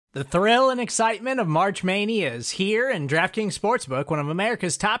The thrill and excitement of March Mania is here, and DraftKings Sportsbook, one of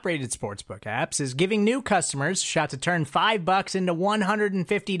America's top-rated sportsbook apps, is giving new customers a shot to turn $5 into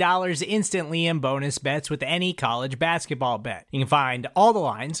 $150 instantly in bonus bets with any college basketball bet. You can find all the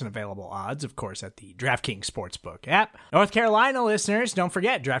lines and available odds, of course, at the DraftKings Sportsbook app. North Carolina listeners, don't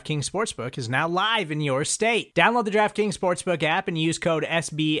forget, DraftKings Sportsbook is now live in your state. Download the DraftKings Sportsbook app and use code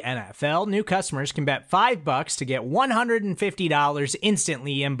SBNFL. New customers can bet $5 to get $150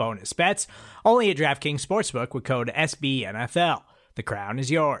 instantly in bonus bets, only at DraftKings Sportsbook with code SBNFL. The crown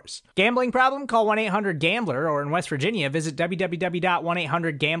is yours. Gambling problem? Call 1-800-GAMBLER, or in West Virginia, visit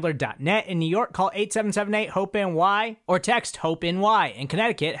www.1800gambler.net. In New York, call 877-8-HOPE-NY or text HOPE-NY. In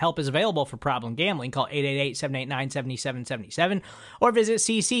Connecticut, help is available for problem gambling. Call 888-789-7777 or visit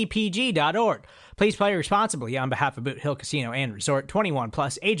ccpg.org. Please play responsibly on behalf of Boot Hill Casino and Resort. 21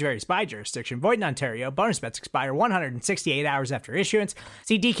 plus, age varies by jurisdiction. Void in Ontario. Bonus bets expire 168 hours after issuance.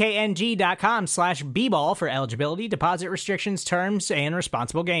 See dkng.com/bball for eligibility, deposit restrictions, terms, and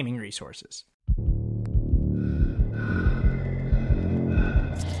responsible gaming resources.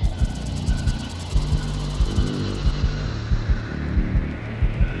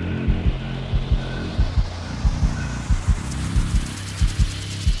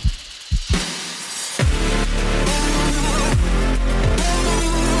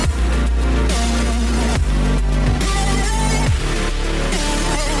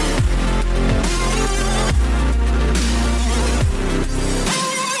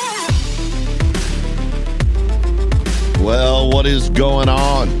 Well, what is going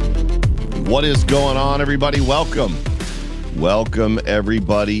on? What is going on, everybody? Welcome,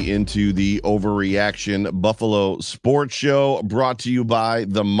 everybody, into the Overreaction Buffalo Sports Show, brought to you by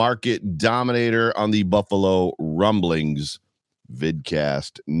the Market Dominator on the Buffalo Rumblings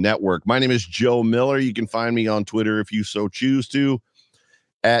Vidcast Network. My name is Joe Miller. You can find me on Twitter if you so choose to,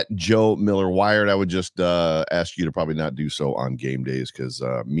 at Joe Miller Wired. I would just ask you to probably not do so on game days, because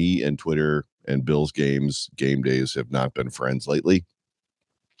me and Twitter and Bills game days have not been friends lately.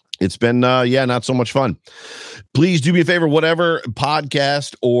 It's been, not so much fun. Please do me a favor, whatever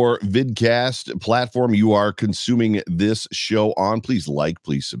podcast or vidcast platform you are consuming this show on, please like,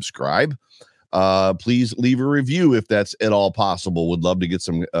 please subscribe. Please leave a review if that's at all possible. Would love to get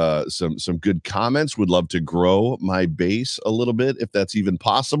some good comments. Would love to grow my base a little bit if that's even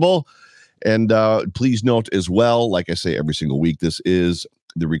possible. And please note as well, like I say every single week, this is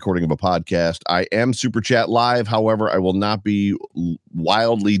the recording of a podcast. I am Super Chat live. However, I will not be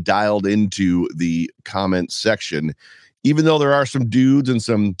wildly dialed into the comment section, even though there are some dudes and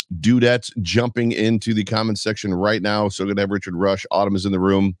some dudettes jumping into the comment section right now. So good to have Richard Rush. Autumn is in the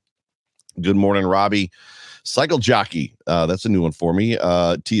room. Good morning, Robbie. Cycle Jockey. That's a new one for me.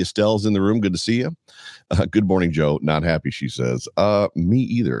 T. Estelle's in the room. Good to see you. Good morning, Joe. Not happy, she says. Me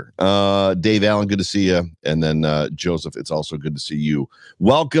either. Dave Allen, good to see you. And then Joseph, it's also good to see you.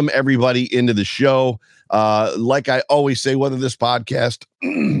 Welcome, everybody, into the show. Like I always say, whether this podcast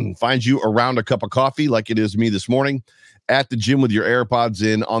finds you around a cup of coffee, like it is me this morning, at the gym with your AirPods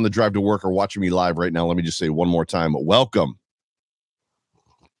in, on the drive to work, or watching me live right now, let me just say one more time, welcome,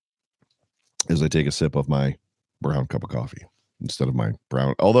 as I take a sip of my brown cup of coffee instead of my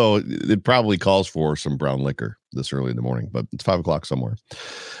brown, although it probably calls for some brown liquor this early in the morning, but it's 5 o'clock somewhere.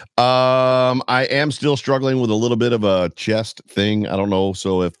 I am still struggling with a little bit of a chest thing. I don't know.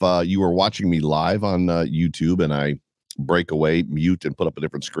 So if you are watching me live on YouTube and I break away, mute, and put up a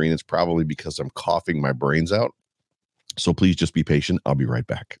different screen, it's probably because I'm coughing my brains out. So please just be patient. I'll be right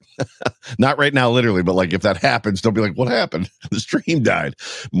back. Not right now, literally, but like if that happens, don't be like, what happened? The stream died.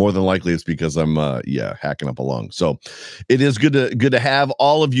 More than likely it's because I'm hacking up a lung. So it is good to have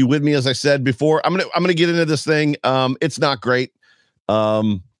all of you with me. As I said before, I'm gonna get into this thing. It's not great.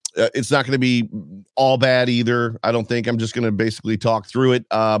 It's not going to be all bad either, I don't think. I'm just going to basically talk through it.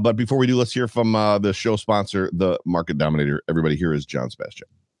 But before we do, let's hear from the show sponsor, the Market Dominator. Everybody, here is John Spazchak.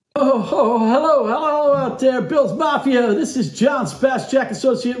 Hello out there, Bills Mafia. This is John Spazchak,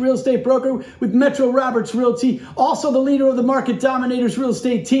 Associate Real Estate Broker with Metro Roberts Realty, also the leader of the Market Dominators Real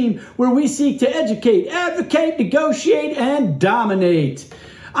Estate Team, where we seek to educate, advocate, negotiate, and dominate.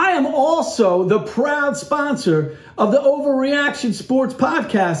 I am also the proud sponsor of the Overreaction Sports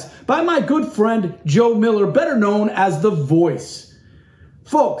podcast by my good friend Joe Miller, better known as The Voice.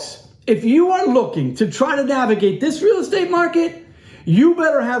 Folks, if you are looking to try to navigate this real estate market, you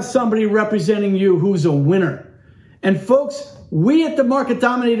better have somebody representing you who's a winner. And folks, we at the Market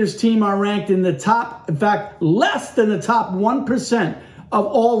Dominators team are ranked in the top, in fact, less than the top 1% of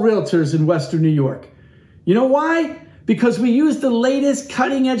all realtors in Western New York. You know why? Because we use the latest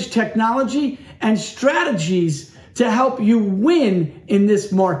cutting edge technology and strategies to help you win in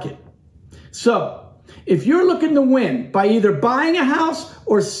this market. So, if you're looking to win by either buying a house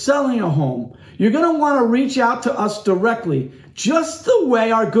or selling a home, you're going to want to reach out to us directly, just the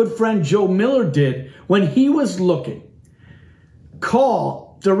way our good friend Joe Miller did when he was looking.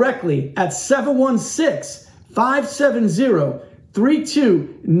 Call directly at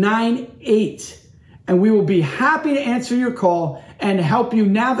 716-570-3298, and we will be happy to answer your call and help you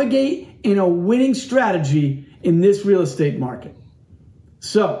navigate in a winning strategy in this real estate market.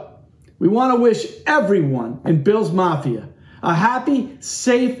 So, we want to wish everyone in Bills Mafia a happy,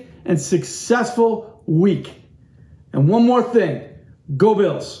 safe, and successful week. And one more thing, go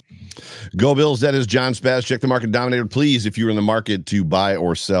Bills. Go Bills. That is John Spaz. The Market Dominator. Please, if you're in the market to buy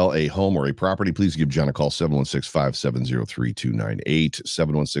or sell a home or a property, please give John a call, 716-570-3298,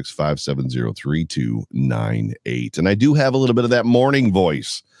 716-570-3298. And I do have a little bit of that morning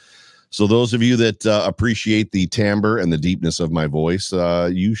voice. So those of you that appreciate the timbre and the deepness of my voice,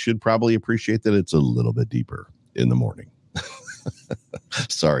 you should probably appreciate that it's a little bit deeper in the morning.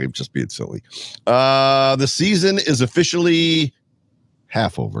 Sorry, I'm just being silly. The season is officially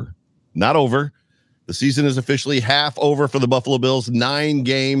half over. Not over. The season is officially half over for the Buffalo Bills. 9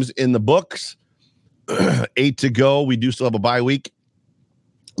 games in the books. 8 to go. We do still have a bye week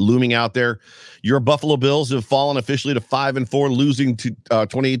looming out there. Your Buffalo Bills have fallen officially to 5-4, losing to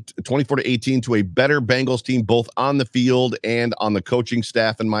 24-18 to a better Bengals team, both on the field and on the coaching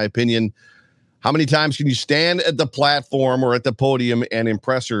staff, in my opinion. How many times can you stand at the platform or at the podium and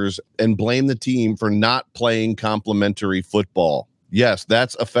impressors and blame the team for not playing complimentary football? Yes,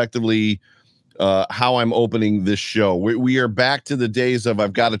 that's effectively how I'm opening this show. We are back to the days of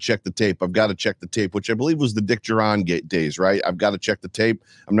I've got to check the tape. I've got to check the tape, which I believe was the Dick Duran days, right? I've got to check the tape.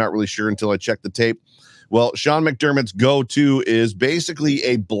 I'm not really sure until I check the tape. Well, Sean McDermott's go-to is basically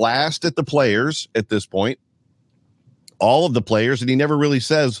a blast at the players at this point. All of the players, and he never really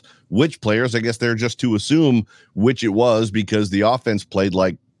says which players. I guess they're just to assume which it was because the offense played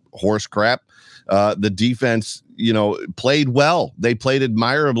like horse crap. The defense, played well. They played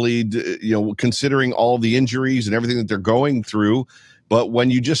admirably, considering all the injuries and everything that they're going through. But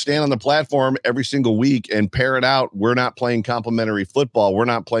when you just stand on the platform every single week and pair it out, we're not playing complimentary football. We're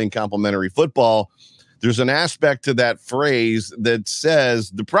not playing complimentary football. There's an aspect to that phrase that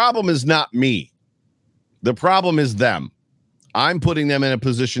says the problem is not me. The problem is them. I'm putting them in a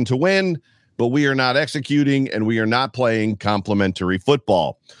position to win, but we are not executing and we are not playing complimentary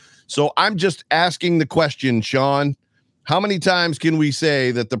football. So I'm just asking the question, Sean, how many times can we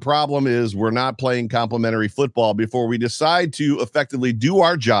say that the problem is we're not playing complimentary football before we decide to effectively do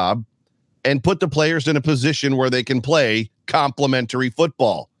our job and put the players in a position where they can play complimentary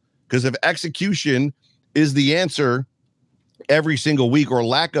football? Because if execution is the answer every single week, or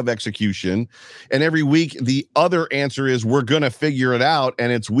lack of execution, and every week the other answer is we're going to figure it out,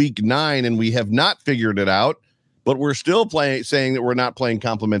 and it's week 9 and we have not figured it out, but we're still saying that we're not playing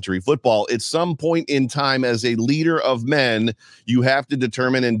complimentary football. At some point in time, as a leader of men, you have to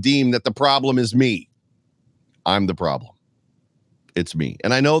determine and deem that the problem is me. I'm the problem. It's me.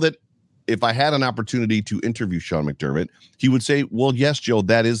 And I know that if I had an opportunity to interview Sean McDermott, he would say, well, yes, Joe,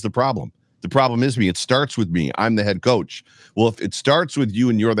 that is the problem. The problem is me. It starts with me. I'm the head coach. Well, if it starts with you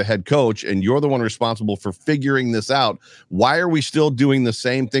and you're the head coach and you're the one responsible for figuring this out, why are we still doing the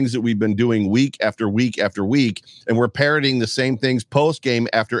same things that we've been doing week after week after week? And we're parroting the same things post-game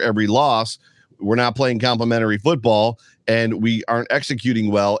after every loss. We're not playing complimentary football and we aren't executing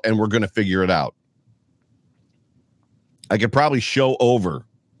well, and we're going to figure it out. I could probably show over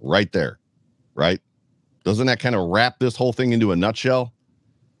right there, right? Doesn't that kind of wrap this whole thing into a nutshell?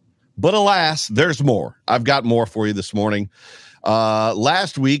 But alas, there's more. I've got more for you this morning.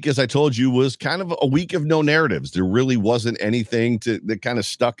 Last week, as I told you, was kind of a week of no narratives. There really wasn't anything that kind of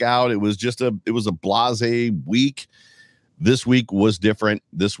stuck out. It was a blasé week. This week was different.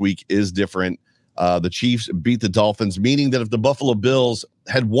 This week is different. The Chiefs beat the Dolphins, meaning that if the Buffalo Bills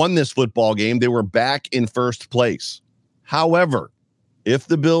had won this football game, they were back in first place. However, if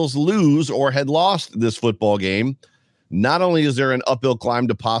the Bills lose or had lost this football game, not only is there an uphill climb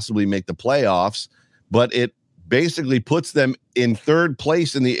to possibly make the playoffs, but it basically puts them in third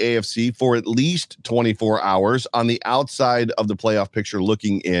place in the AFC for at least 24 hours on the outside of the playoff picture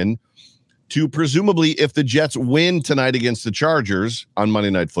looking in to presumably, if the Jets win tonight against the Chargers on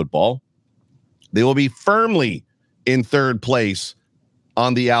Monday Night Football, they will be firmly in third place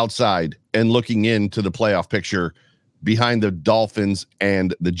on the outside and looking into the playoff picture behind the Dolphins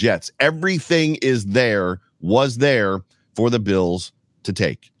and the Jets. Everything was there for the Bills to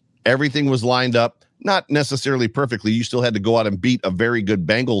take. Everything was lined up. Not necessarily perfectly. You still had to go out and beat a very good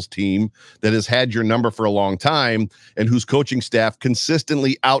Bengals team that has had your number for a long time and whose coaching staff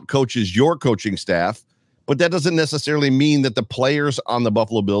consistently outcoaches your coaching staff. But that doesn't necessarily mean that the players on the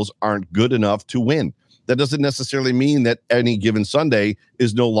Buffalo Bills aren't good enough to win. That doesn't necessarily mean that any given Sunday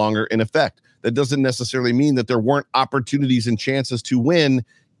is no longer in effect. That doesn't necessarily mean that there weren't opportunities and chances to win,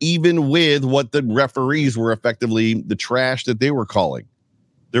 even with what the referees were effectively the trash that they were calling.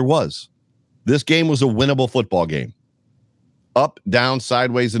 There was. This game was a winnable football game. Up, down,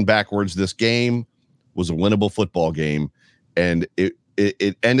 sideways, and backwards, this game was a winnable football game. And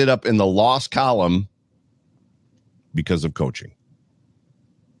it ended up in the loss column because of coaching.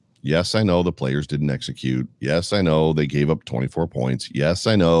 Yes, I know the players didn't execute. Yes, I know they gave up 24 points. Yes,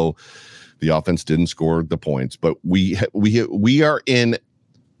 I know the offense didn't score the points. But we are in,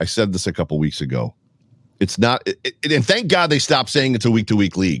 I said this a couple weeks ago, it's not, and thank God they stopped saying it's a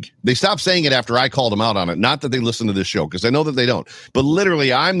week-to-week league. They stopped saying it after I called them out on it. Not that they listen to this show, because I know that they don't. But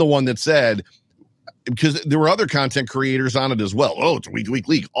literally, I'm the one that said, because there were other content creators on it as well. Oh, it's a week-to-week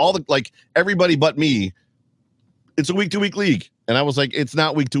league. Everybody but me, it's a week-to-week league. And I was like, it's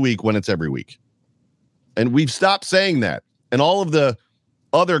not week-to-week when it's every week. And we've stopped saying that. And all of the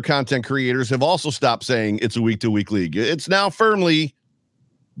other content creators have also stopped saying it's a week-to-week league. It's now firmly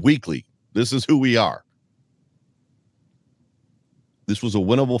weekly. This is who we are. This was a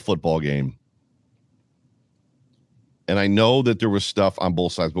winnable football game. And I know that there was stuff on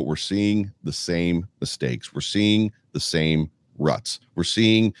both sides, but we're seeing the same mistakes. We're seeing the same ruts. We're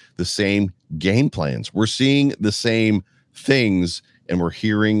seeing the same game plans. We're seeing the same things, and we're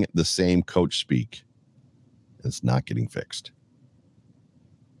hearing the same coach speak. It's not getting fixed.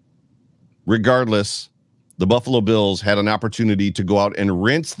 Regardless, the Buffalo Bills had an opportunity to go out and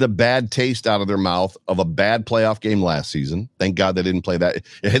rinse the bad taste out of their mouth of a bad playoff game last season. Thank God they didn't play that.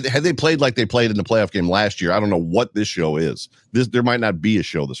 Had they played like they played in the playoff game last year, I don't know what this show is. There might not be a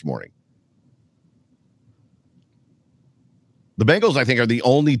show this morning. The Bengals, I think, are the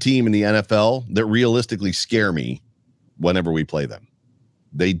only team in the NFL that realistically scare me whenever we play them.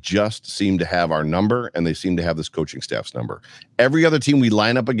 They just seem to have our number, and they seem to have this coaching staff's number. Every other team we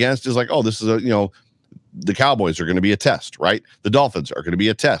line up against is like, oh, this is the Cowboys are going to be a test, right? The Dolphins are going to be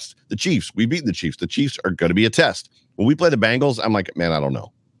a test. The Chiefs, we beat the Chiefs. The Chiefs are going to be a test. When we play the Bengals, I'm like, man, I don't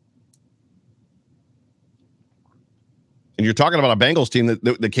know. And you're talking about a Bengals team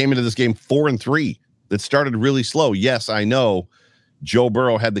that came into this game 4-3, that started really slow. Yes, I know Joe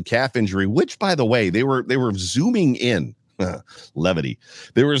Burrow had the calf injury, which, by the way, they were zooming in. Levity.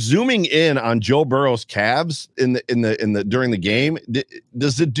 They were zooming in on Joe Burrow's calves in the during the game.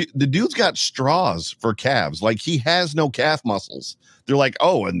 Does the dude's got straws for calves? Like, he has no calf muscles. They're like,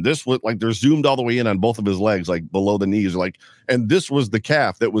 oh, and this was like, they're zoomed all the way in on both of his legs, like below the knees. Like, and this was the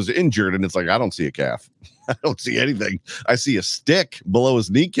calf that was injured. And it's like, I don't see a calf. I don't see anything. I see a stick below his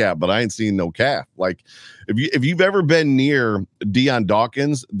kneecap, but I ain't seen no calf. Like, if you've ever been near Deion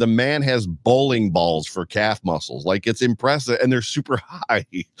Dawkins, the man has bowling balls for calf muscles. Like, it's impressive, and they're super high.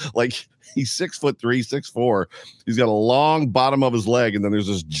 Like, he's 6'3", 6'4". He's got a long bottom of his leg, and then there's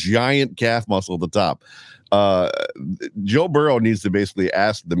this giant calf muscle at the top. Joe Burrow needs to basically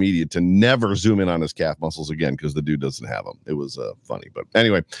ask the media to never zoom in on his calf muscles again, because the dude doesn't have them. It was funny, but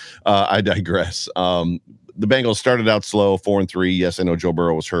anyway, I digress. The Bengals started out slow, 4-3. Yes, I know Joe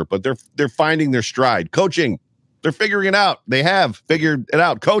Burrow was hurt, but they're finding their stride. Coaching, they're figuring it out. They have figured it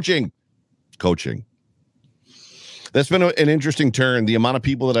out. Coaching. That's been an interesting turn. The amount of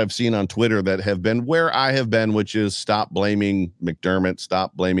people that I've seen on Twitter that have been where I have been, which is stop blaming McDermott,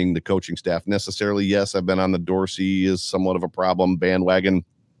 stop blaming the coaching staff necessarily. Yes, I've been on the Dorsey is somewhat of a problem bandwagon,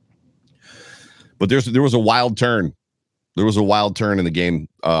 but there was a wild turn. There was a wild turn in the game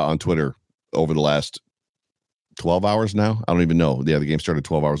on Twitter over the last 12 hours now. I don't even know. Yeah, the game started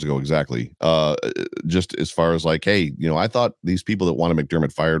 12 hours ago exactly. Just as far as like, hey, I thought these people that wanted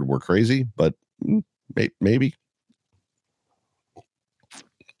McDermott fired were crazy, but maybe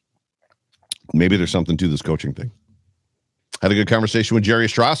there's something to this coaching thing. Had a good conversation with Jerry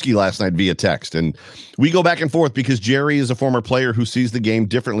Ostrowski last night via text, and we go back and forth because Jerry is a former player who sees the game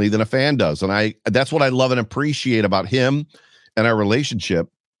differently than a fan does. And that's what I love and appreciate about him and our relationship.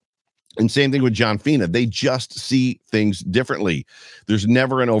 And same thing with John Fina. They just see things differently. There's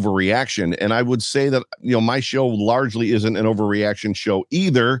never an overreaction. And I would say that, my show largely isn't an overreaction show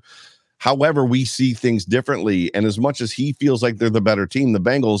either. However, we see things differently. And as much as he feels like they're the better team, the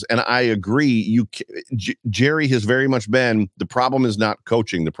Bengals, and I agree, Jerry has very much been, the problem is not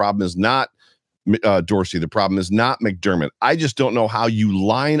coaching. The problem is not Dorsey. The problem is not McDermott. I just don't know how you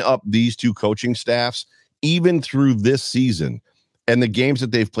line up these two coaching staffs, even through this season, and the games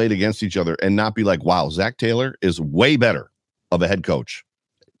that they've played against each other and not be like, wow, Zach Taylor is way better of a head coach.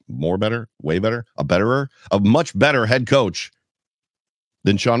 More better, way better, a much better head coach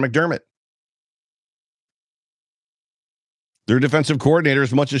than Sean McDermott. Their defensive coordinator,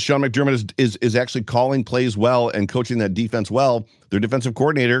 as much as Sean McDermott is actually calling plays well and coaching that defense well, their defensive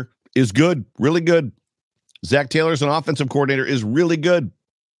coordinator is good, really good. Zach Taylor's an offensive coordinator is really good.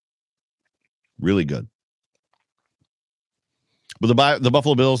 Really good. But the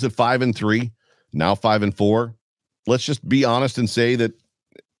Buffalo Bills at 5-3, now 5-4. Let's just be honest and say that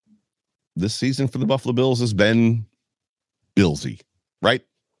this season for the Buffalo Bills has been Billsy, right?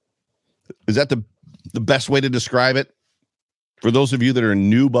 Is that the best way to describe it? For those of you that are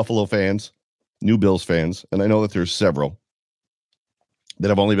new Buffalo fans, new Bills fans, and I know that there's several that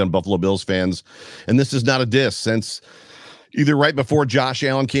have only been Buffalo Bills fans, and this is not a diss, since either right before Josh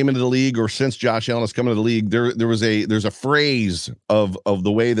Allen came into the league or since Josh Allen has come into the league, there's a phrase of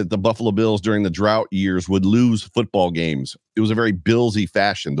the way that the Buffalo Bills during the drought years would lose football games. It was a very Billsy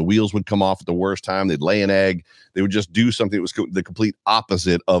fashion. The wheels would come off at the worst time. They'd lay an egg. They would just do something that was the complete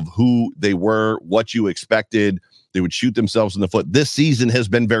opposite of who they were, what you expected. They would shoot themselves in the foot. This season has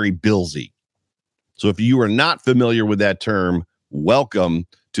been very Billsy. So if you are not familiar with that term, welcome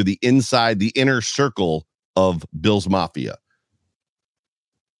to the inner circle of Bills Mafia.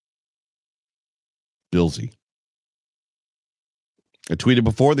 Billsy. I tweeted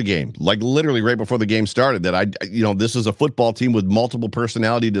before the game, like literally right before the game started, that this is a football team with multiple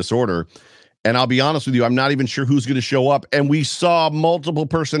personality disorder. And I'll be honest with you, I'm not even sure who's going to show up. And we saw multiple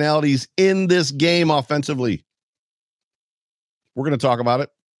personalities in this game offensively. We're going to talk about it.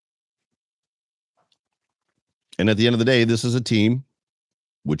 And at the end of the day, this is a team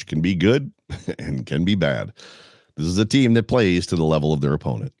which can be good and can be bad. This is a team that plays to the level of their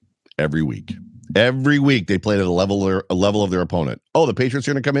opponent every week. Every week they play to the level of their opponent. Oh, the Patriots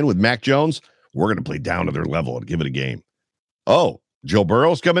are going to come in with Mac Jones. We're going to play down to their level and give it a game. Oh, Joe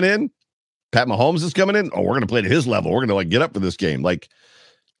Burrow's coming in. Pat Mahomes is coming in. Oh, we're going to play to his level. We're going to get up for this game.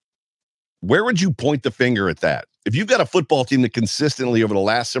 Where would you point the finger at that? If you've got a football team that consistently over the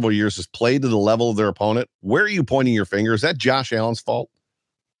last several years has played to the level of their opponent, where are you pointing your finger? Is that Josh Allen's fault?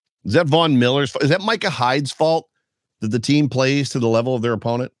 Is that Von Miller's fault? Is that Micah Hyde's fault that the team plays to the level of their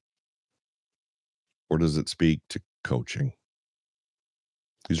opponent? Or does it speak to coaching?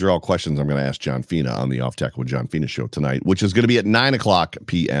 These are all questions I'm going to ask John Fina on the Off Tackle with John Fina show tonight, which is going to be at 9:00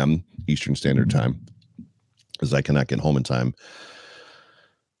 p.m. Eastern Standard Time, as I cannot get home in time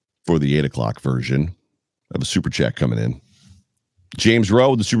for the 8:00 version. I have a super chat coming in. James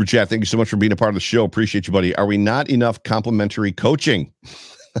Rowe with the super chat. Thank you so much for being a part of the show. Appreciate you, buddy. Are we not enough complimentary coaching?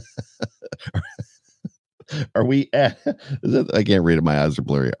 Are we at, I can't read it. My eyes are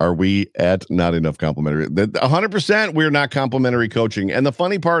blurry. Are we at not enough complimentary? 100% we're not complimentary coaching. And the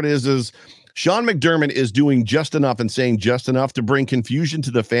funny part is Sean McDermott is doing just enough and saying just enough to bring confusion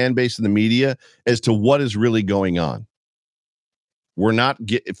to the fan base and the media as to what is really going on. We're not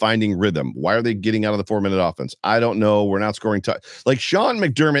finding rhythm. Why are they getting out of the 4-minute offense? I don't know. We're not scoring. Like Sean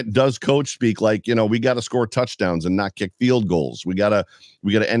McDermott does coach speak. Like, we got to score touchdowns and not kick field goals. We got to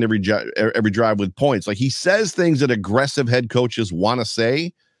end every drive with points. Like he says things that aggressive head coaches want to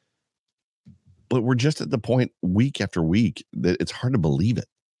say, but we're just at the point week after week that it's hard to believe it.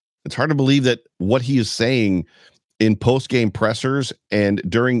 It's hard to believe that what he is saying in post-game pressers and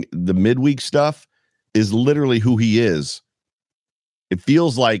during the midweek stuff is literally who he is. It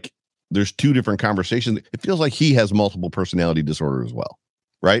feels like there's two different conversations. It feels like he has multiple personality disorder as well,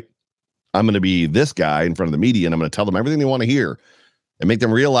 right? I'm going to be this guy in front of the media, and I'm going to tell them everything they want to hear and make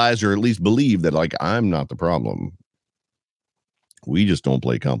them realize or at least believe that, like, I'm not the problem. We just don't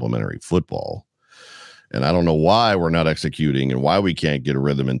play complimentary football. And I don't know why we're not executing and why we can't get a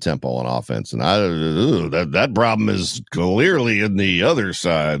rhythm and tempo on offense. And that problem is clearly in the other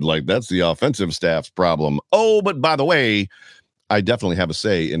side. Like, that's the offensive staff's problem. Oh, but by the way, I definitely have a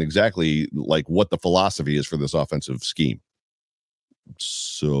say in exactly like what the philosophy is for this offensive scheme.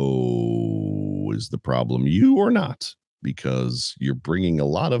 So is the problem you or not? Because you're bringing a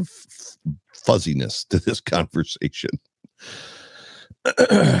lot of fuzziness to this conversation.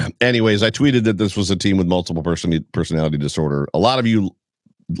 Anyways, I tweeted that this was a team with multiple personality disorder. A lot of you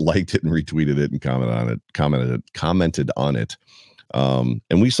liked it and retweeted it and commented on it.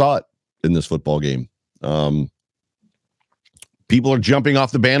 And we saw it in this football game. People are jumping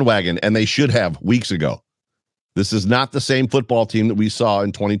off the bandwagon, and they should have weeks ago. This is not the same football team that we saw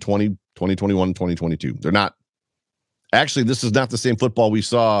in 2020, 2021, 2022. They're not. Actually, this is not the same football we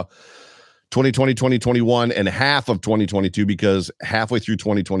saw 2020, 2021, and half of 2022, because halfway through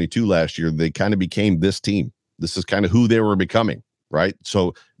 2022 last year, they kind of became this team. This is kind of who they were becoming. right?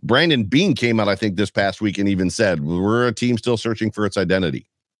 So Brandon Beane came out, I think, this past week and even said, we're a team still searching for its identity.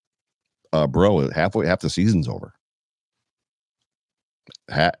 Bro, half the season's over.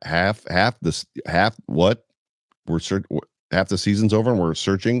 Half the season's over and we're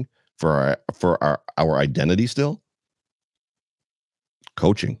searching for our identity still.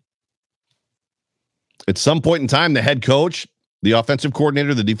 Coaching. At some point in time, the head coach, the offensive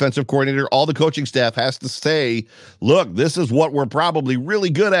coordinator, the defensive coordinator, all the coaching staff has to say, look, this is what we're probably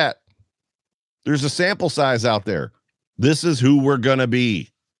really good at. There's a sample size out there. This is who we're going to be.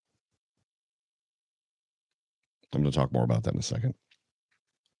 I'm going to talk more about that in a second.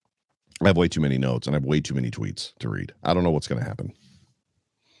 I have way too many notes and I have way too many tweets to read. I don't know what's going to happen.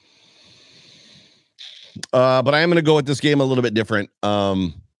 But I am going to go at this game a little bit different.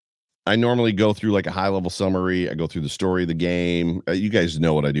 I normally go through like a high-level summary. I go through the story of the game. You guys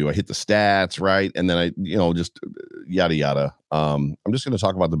know what I do. I hit the stats, right? And then I, just yada, yada. I'm just going to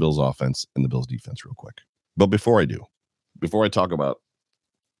talk about the Bills offense and the Bills defense real quick. But before I talk about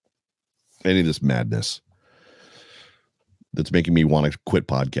any of this madness that's making me want to quit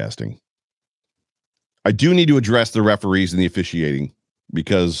podcasting, I do need to address the referees and the officiating,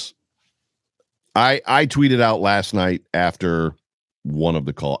 because I tweeted out last night after one of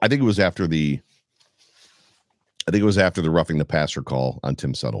the call. I think it was after the roughing the passer call on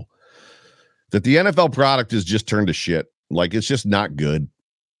Tim Settle, that the NFL product has just turned to shit. Like, it's just not good.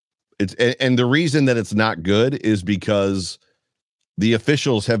 And the reason that it's not good is because the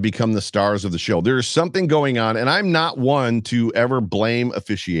officials have become the stars of the show. There is something going on, and I'm not one to ever blame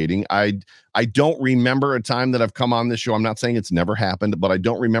officiating. I don't remember a time that I've come on this show. I'm not saying it's never happened, but I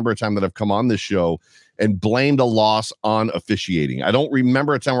don't remember a time that I've come on this show and blamed a loss on officiating. I don't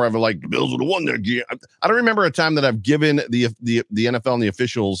remember a time where I've like, the Bills would have won that game. I don't remember a time that I've given the NFL and the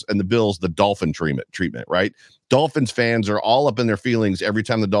officials and the Bills the Dolphin treatment, right? Dolphins fans are all up in their feelings every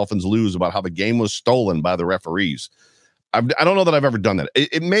time the Dolphins lose about how the game was stolen by the referees. I don't know that I've ever done that.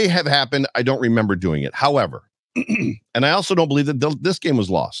 It may have happened. I don't remember doing it. However, and I also don't believe that this game was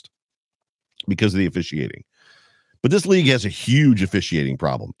lost because of the officiating. But this league has a huge officiating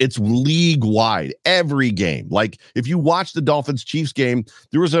problem. It's league-wide, every game. Like, if you watch the Dolphins-Chiefs game,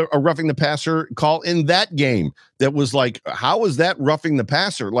 there was a roughing the passer call in that game that was like, how is that roughing the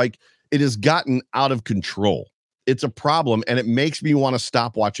passer? Like, it has gotten out of control. It's a problem, and it makes me want to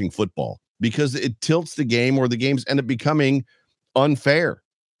stop watching football because it tilts the game, or the games end up becoming unfair,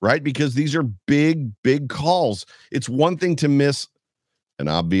 right? Because these are big, big calls. It's one thing to miss an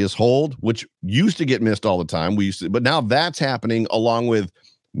obvious hold, which used to get missed all the time. But now that's happening along with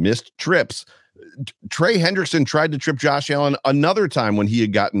missed trips. Trey Hendrickson tried to trip Josh Allen another time when he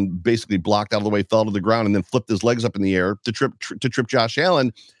had gotten basically blocked out of the way, fell to the ground, and then flipped his legs up in the air to trip Josh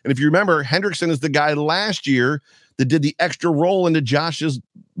Allen. And if you remember, Hendrickson is the guy last year that did the extra roll into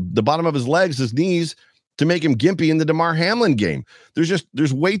the bottom of his legs, his knees, to make him gimpy in the DeMar Hamlin game.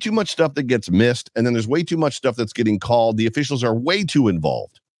 There's way too much stuff that gets missed, and then there's way too much stuff that's getting called. The officials are way too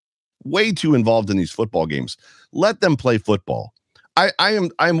involved in these football games. Let them play football. I'm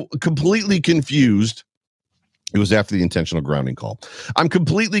completely confused. It was after the intentional grounding call. I'm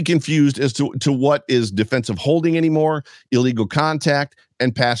completely confused as to what is defensive holding anymore, illegal contact,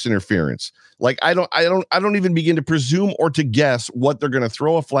 and pass interference. Like, I don't even begin to presume or to guess what they're going to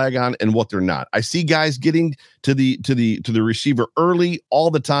throw a flag on and what they're not. I see guys getting to the receiver early all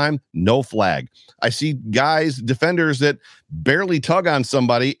the time, no flag. I see defenders that barely tug on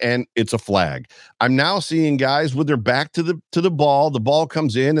somebody and it's a flag. I'm now seeing guys with their back to the ball. The ball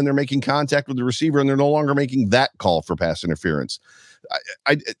comes in and they're making contact with the receiver, and they're no longer making that call for pass interference.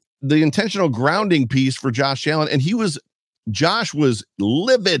 The intentional grounding piece for Josh Allen, and Josh was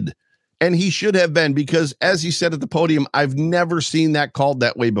livid. And he should have been, because as he said at the podium, I've never seen that called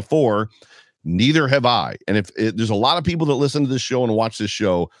that way before. Neither have I. And if there's a lot of people that listen to this show and watch this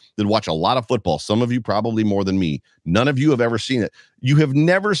show that watch a lot of football, some of you probably more than me. None of you have ever seen it. You have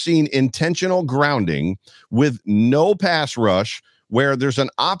never seen intentional grounding with no pass rush, where there's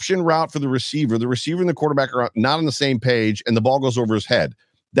an option route for the receiver. The receiver and the quarterback are not on the same page, and the ball goes over his head.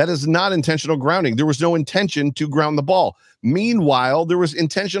 That is not intentional grounding. There was no intention to ground the ball. Meanwhile, there was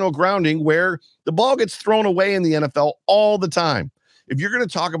intentional grounding where the ball gets thrown away in the NFL all the time. If you're going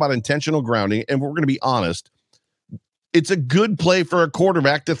to talk about intentional grounding, and we're going to be honest, it's a good play for a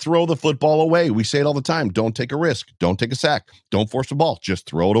quarterback to throw the football away. We say it all the time. Don't take a risk. Don't take a sack. Don't force the ball. Just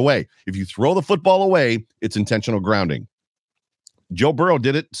throw it away. If you throw the football away, it's intentional grounding. Joe Burrow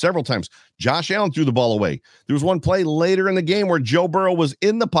did it several times. Josh Allen threw the ball away. There was one play later in the game where Joe Burrow was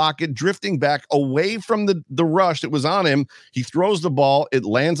in the pocket, drifting back away from the rush that was on him. He throws the ball. It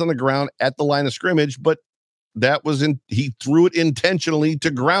lands on the ground at the line of scrimmage, but he threw it intentionally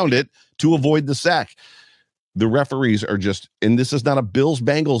to ground it to avoid the sack. The referees are just, and this is not a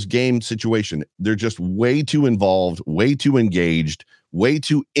Bills-Bengals game situation. They're just way too involved, way too engaged, way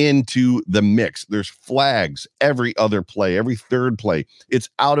too into the mix. There's flags every other play, every third play. It's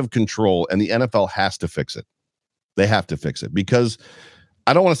out of control, and the NFL has to fix it. They have to fix it because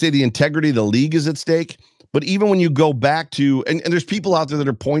I don't want to say the integrity of the league is at stake, but even when you go back to, and there's people out there that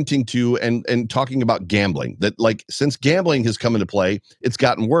are pointing to and talking about gambling, that like since gambling has come into play, it's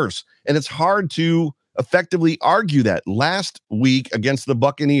gotten worse. And it's hard to effectively argue that. Last week against the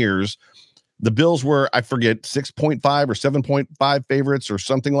Buccaneers, the Bills were, I forget, 6.5 or 7.5 favorites or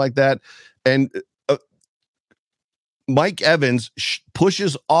something like that. And Mike Evans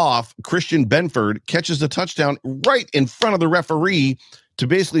pushes off Christian Benford, catches the touchdown right in front of the referee to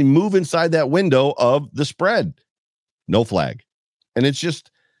basically move inside that window of the spread. No flag. And it's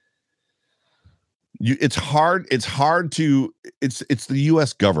just, it's the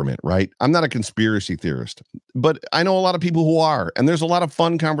U.S. government, right? I'm not a conspiracy theorist, but I know a lot of people who are, and there's a lot of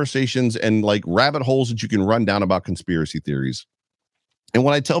fun conversations and like rabbit holes that you can run down about conspiracy theories. And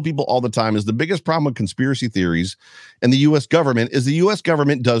what I tell people all the time is the biggest problem with conspiracy theories and the U.S. government is the U.S.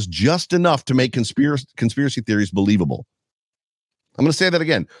 government does just enough to make conspiracy theories believable. I'm going to say that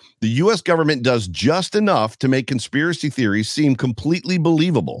again. The U.S. government does just enough to make conspiracy theories seem completely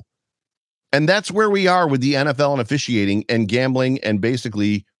believable. And that's where we are with the NFL and officiating and gambling and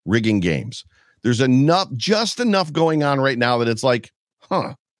basically rigging games. There's just enough going on right now that it's like,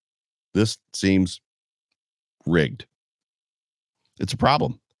 this seems rigged. It's a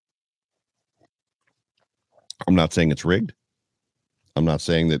problem. I'm not saying it's rigged. I'm not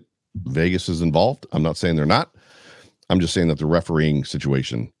saying that Vegas is involved. I'm not saying they're not. I'm just saying that the refereeing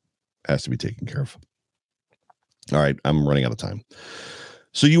situation has to be taken care of. All right, I'm running out of time.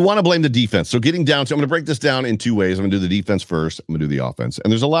 So you want to blame the defense. So getting down to, I'm going to break this down in two ways. I'm going to do the defense first. I'm going to do the offense.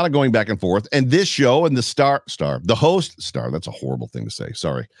 And there's a lot of going back and forth. And this show and the host, that's a horrible thing to say.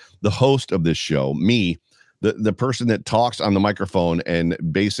 Sorry. The host of this show, me, the person that talks on the microphone and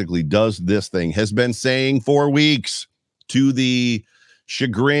basically does this thing, has been saying for weeks, to the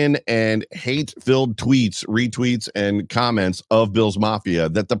chagrin and hate-filled tweets, retweets, and comments of Bills Mafia,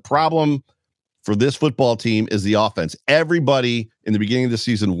 that the problem for this football team is the offense. Everybody in the beginning of the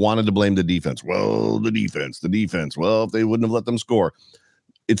season wanted to blame the defense. Well, the defense. Well, if they wouldn't have let them score.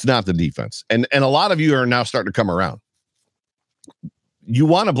 It's not the defense. And a lot of you are now starting to come around. You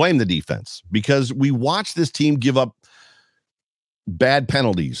want to blame the defense because we watch this team give up bad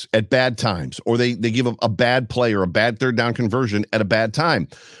penalties at bad times, or they give up a bad play or a bad third down conversion at a bad time.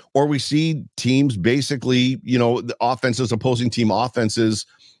 Or we see teams basically, the offenses, opposing team offenses,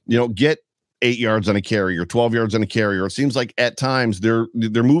 get 8 yards on a carry or 12 yards on a carry, or it seems like at times they're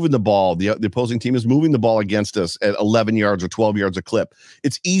moving the ball. The opposing team is moving the ball against us at 11 yards or 12 yards a clip.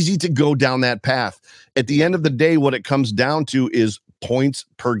 It's easy to go down that path. At the end of the day, what it comes down to is points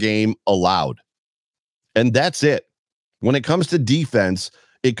per game allowed. And that's it. When it comes to defense,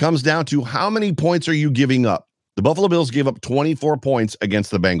 it comes down to how many points are you giving up? The Buffalo Bills gave up 24 points against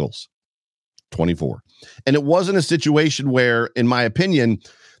the Bengals. 24. And it wasn't a situation where, in my opinion,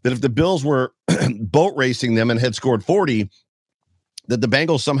 that if the Bills were boat racing them and had scored 40, that the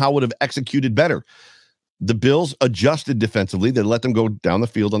Bengals somehow would have executed better. The Bills adjusted defensively. They let them go down the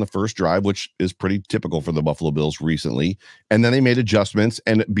field on the first drive, which is pretty typical for the Buffalo Bills recently. And then they made adjustments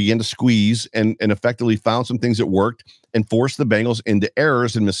and began to squeeze and effectively found some things that worked and forced the Bengals into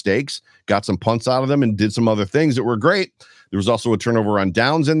errors and mistakes, got some punts out of them and did some other things that were great. There was also a turnover on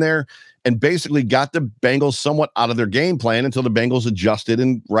downs in there, and basically got the Bengals somewhat out of their game plan until the Bengals adjusted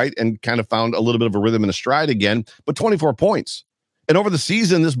and kind of found a little bit of a rhythm and a stride again. But 24 points. And over the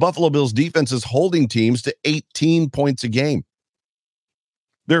season, this Buffalo Bills defense is holding teams to 18 points a game.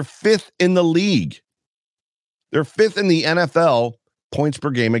 They're fifth in the league. They're fifth in the NFL points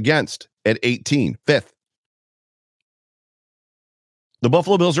per game against at 18, fifth. The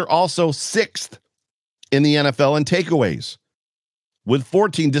Buffalo Bills are also sixth in the NFL in takeaways with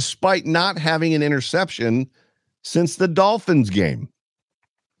 14, despite not having an interception since the Dolphins game.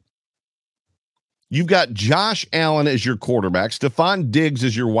 You've got Josh Allen as your quarterback, Stephon Diggs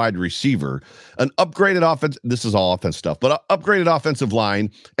as your wide receiver, an upgraded offense. This is all offense stuff, but upgraded offensive line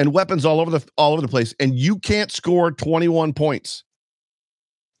and weapons all over the place. And you can't score 21 points.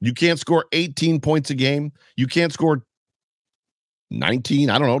 You can't score 18 points a game. You can't score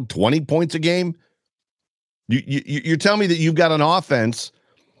 19, 20 points a game. You're telling me that you've got an offense,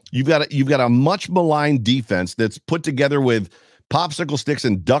 you've got a much maligned defense that's put together with popsicle sticks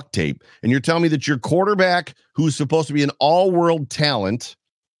and duct tape, and you're telling me that your quarterback, who's supposed to be an all-world talent,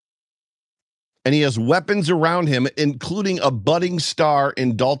 And he has weapons around him, including a budding star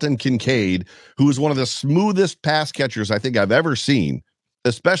in Dalton Kincaid, who is one of the smoothest pass catchers I think I've ever seen,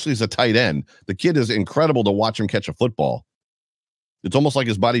 especially as a tight end. The kid is incredible to watch him catch a football. It's almost like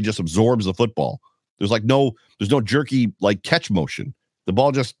his body just absorbs the football. There's no jerky like catch motion. The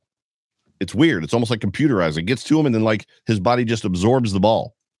ball just, it's weird. It's almost like computerized. It gets to him and then like his body just absorbs the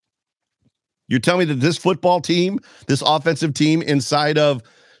ball. You're telling me that this football team, this offensive team inside of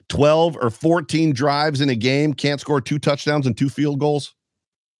 12 or 14 drives in a game can't score 2 touchdowns and 2 field goals?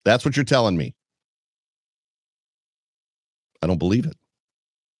 That's what you're telling me. I don't believe it.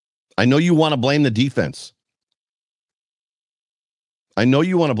 I know you want to blame the defense.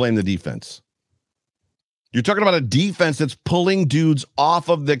 You're talking about a defense that's pulling dudes off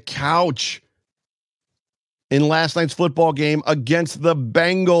of the couch in last night's football game against the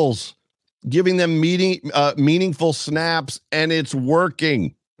Bengals, giving them meaningful snaps, and it's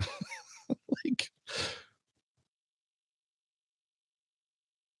working.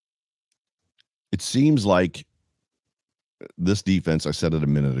 It seems like this defense, I said it a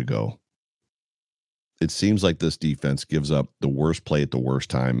minute ago, it seems like this defense gives up the worst play at the worst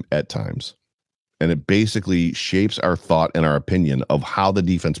time at times. And it basically shapes our thought and our opinion of how the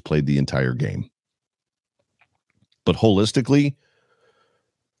defense played the entire game. But holistically,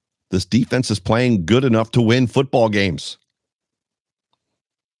 this defense is playing good enough to win football games.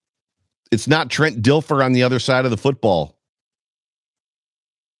 It's not Trent Dilfer on the other side of the football.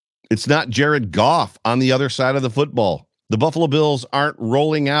 It's not Jared Goff on the other side of the football. The Buffalo Bills aren't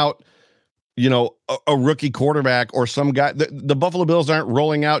rolling out, a rookie quarterback or some guy. The Buffalo Bills aren't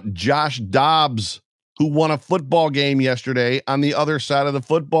rolling out Josh Dobbs, who won a football game yesterday, on the other side of the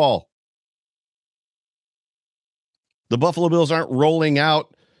football. The Buffalo Bills aren't rolling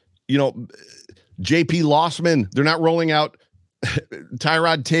out, J.P. Lossman. They're not rolling out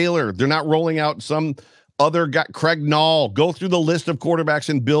Tyrod Taylor. They're not rolling out some other guy, Craig Nall. Go through the list of quarterbacks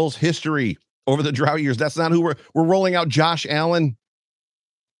in Bills history over the drought years. That's not who we're rolling out. Josh Allen.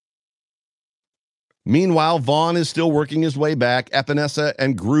 Meanwhile, Vaughn is still working his way back. Epinesa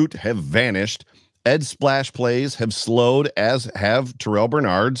and Groot have vanished. Ed's splash plays have slowed, as have Terrell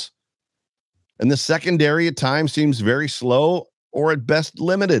Bernard's. And the secondary at times seems very slow or at best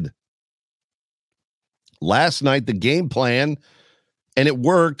limited. Last night, the game plan, and it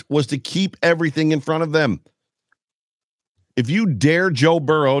worked, was to keep everything in front of them. If you dare Joe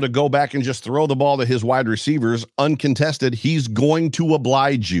Burrow to go back and just throw the ball to his wide receivers uncontested, he's going to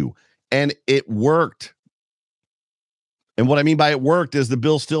oblige you. And it worked. And what I mean by it worked is the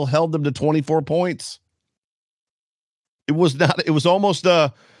Bills still held them to 24 points. It was almost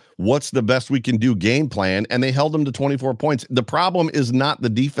a what's the best we can do game plan, and they held them to 24 points. The problem is not the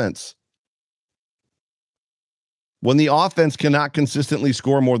defense. When the offense cannot consistently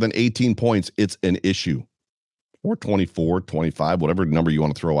score more than 18 points, it's an issue. Or 24, 25, whatever number you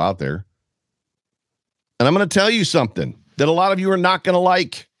want to throw out there. And I'm going to tell you something that a lot of you are not going to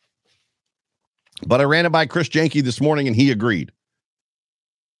like. But I ran it by Chris Jenke this morning, and he agreed.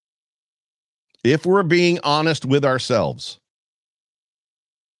 If we're being honest with ourselves,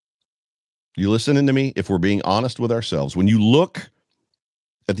 you listening to me? If we're being honest with ourselves, when you look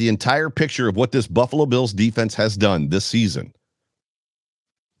at the entire picture of what this Buffalo Bills defense has done this season,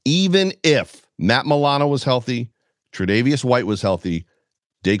 even if Matt Milano was healthy, Tre'Davious White was healthy,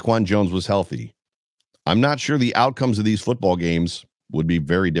 Daquan Jones was healthy, I'm not sure the outcomes of these football games would be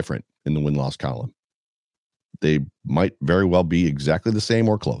very different in the win-loss column. They might very well be exactly the same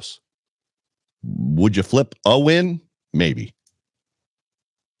or close. Would you flip a win? Maybe.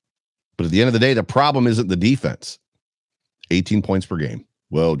 But at the end of the day, the problem isn't the defense. 18 points per game.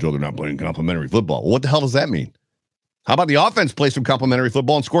 Well, Joe, they're not playing complimentary football. Well, what the hell does that mean? How about the offense play some complimentary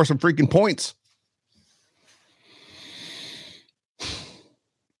football and score some freaking points?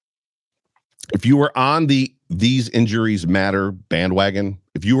 If you were on the these injuries matter bandwagon,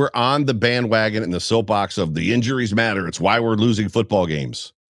 if you were on the bandwagon in the soapbox of the injuries matter, it's why we're losing football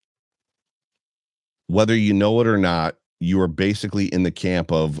games, whether you know it or not, you are basically in the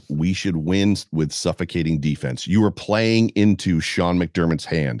camp of we should win with suffocating defense. You are playing into Sean McDermott's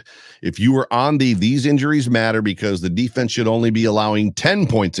hand. If you were on these injuries matter because the defense should only be allowing 10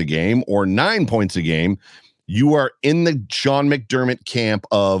 points a game or 9 points a game, you are in the Sean McDermott camp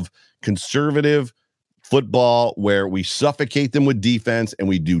of conservative football where we suffocate them with defense and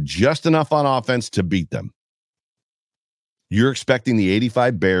we do just enough on offense to beat them. You're expecting the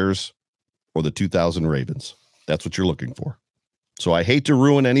 85 Bears or the 2000 Ravens. That's what you're looking for. So I hate to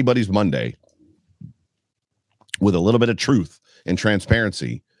ruin anybody's Monday with a little bit of truth and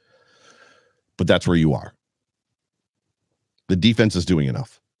transparency, but that's where you are. The defense is doing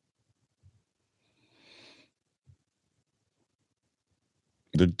enough.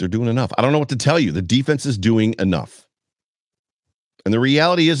 They're doing enough. I don't know what to tell you. The defense is doing enough. And the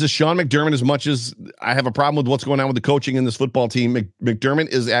reality is Sean McDermott, as much as I have a problem with what's going on with the coaching in this football team, McDermott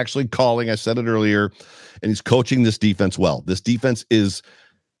is actually calling, I said it earlier, and he's coaching this defense well. This defense is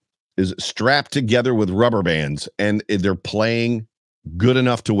strapped together with rubber bands, and they're playing good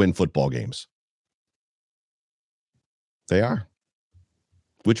enough to win football games. They are.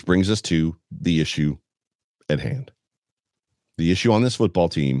 Which brings us to the issue at hand. The issue on this football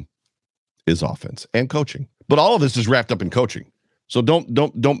team is offense and coaching. But all of this is wrapped up in coaching. So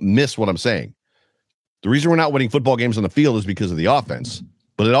don't miss what I'm saying. The reason we're not winning football games on the field is because of the offense,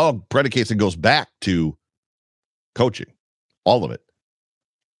 but it all predicates and goes back to coaching. All of it.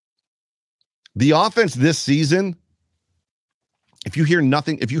 The offense this season, if you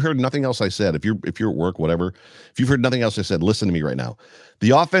heard nothing else I said, if you're at work, whatever, if you've heard nothing else I said, listen to me right now.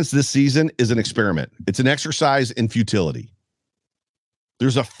 The offense this season is an experiment. It's an exercise in futility.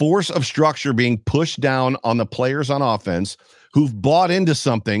 There's a force of structure being pushed down on the players on offense who've bought into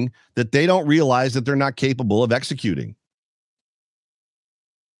something that they don't realize that they're not capable of executing.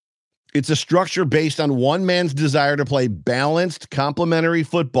 It's a structure based on one man's desire to play balanced, complementary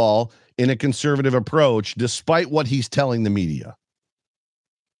football in a conservative approach, despite what he's telling the media.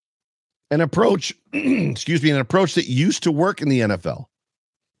 An approach, an approach that used to work in the NFL,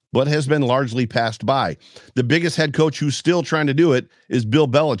 but has been largely passed by. The biggest head coach who's still trying to do it is Bill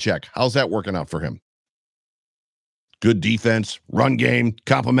Belichick. How's that working out for him? Good defense, run game,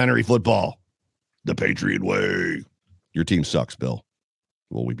 complementary football. The Patriot way. Your team sucks, Bill.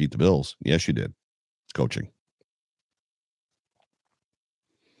 Well, we beat the Bills. Yes, you did. It's coaching.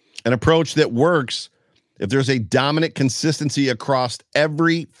 An approach that works if there's a dominant consistency across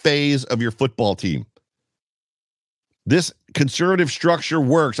every phase of your football team. This conservative structure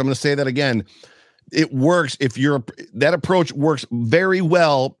works. I'm going to say that again. It works if that approach works very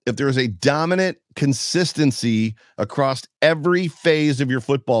well if there's a dominant consistency across every phase of your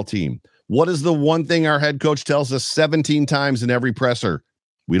football team. What is the one thing our head coach tells us 17 times in every presser?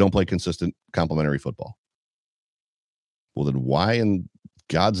 We don't play consistent complementary football. Well, then why in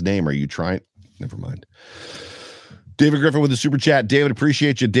God's name are you trying? Never mind. David Griffin with the super chat. David,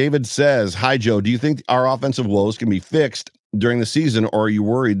 appreciate you. David says, hi, Joe. Do you think our offensive woes can be fixed during the season, or are you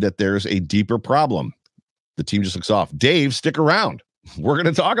worried that there's a deeper problem? The team just looks off. Dave, stick around. We're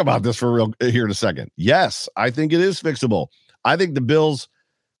going to talk about this for real here in a second. Yes, I think it is fixable. I think the Bills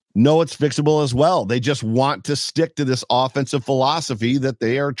know it's fixable as well. They just want to stick to this offensive philosophy that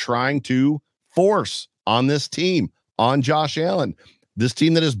they are trying to force on this team, on Josh Allen. This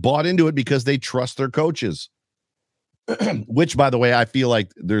team that has bought into it because they trust their coaches. Which, by the way, I feel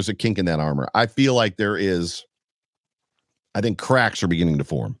like there's a kink in that armor. I feel like I think cracks are beginning to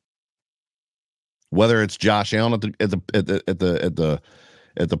form. Whether it's Josh Allen at the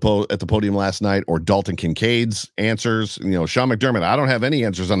podium last night or Dalton Kincaid's answers, Sean McDermott, I don't have any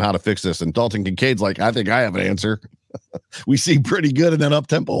answers on how to fix this, and Dalton Kincaid's like, I think I have an answer. We see pretty good in that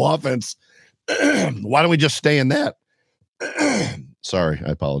up-tempo offense. Why don't we just stay in that? Sorry,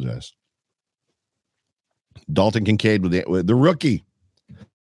 I apologize. Dalton Kincaid with the rookie.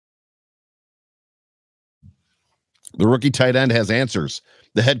 The rookie tight end has answers.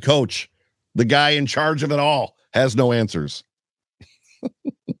 The head coach, the guy in charge of it all, has no answers.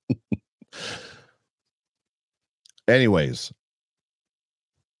 Anyways,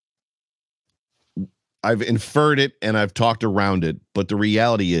 I've inferred it and I've talked around it, but the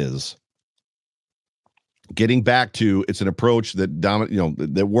reality is, getting back to, it's an approach that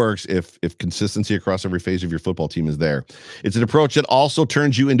that works if consistency across every phase of your football team is there. It's an approach that also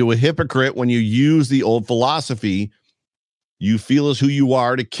turns you into a hypocrite when you use the old philosophy you feel is who you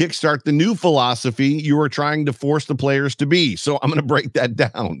are to kickstart the new philosophy you are trying to force the players to be. So I'm going to break that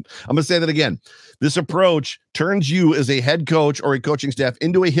down. I'm going to say that again. This approach turns you as a head coach or a coaching staff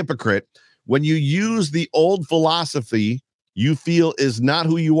into a hypocrite when you use the old philosophy you feel is not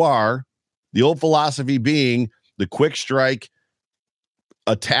who you are. The old philosophy being the quick strike,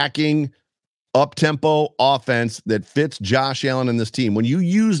 attacking, up-tempo offense that fits Josh Allen and this team. When you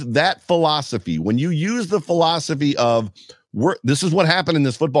use that philosophy, when you use the philosophy of, this is what happened in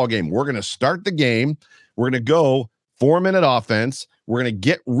this football game. We're going to start the game. We're going to go 4-minute offense. We're going to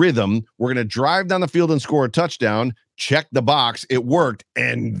get rhythm. We're going to drive down the field and score a touchdown. Check the box. It worked.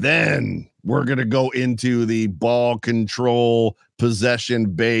 And then we're going to go into the ball control,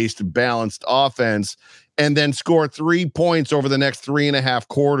 possession-based, balanced offense, and then score 3 points over the next 3.5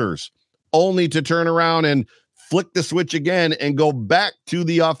 quarters, only to turn around and flick the switch again and go back to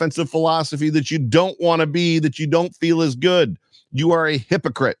the offensive philosophy that you don't want to be, that you don't feel is good. You are a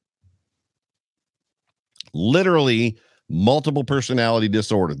hypocrite. Literally, multiple personality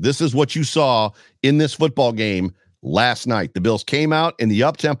disorder. This is what you saw in this football game last night. The Bills came out in the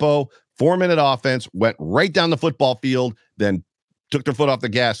up-tempo, 4-minute offense, went right down the football field, then took their foot off the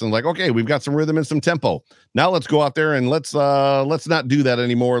gas and like, okay, we've got some rhythm and some tempo. Now let's go out there and let's not do that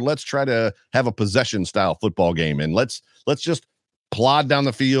anymore. Let's try to have a possession style football game, and let's just plod down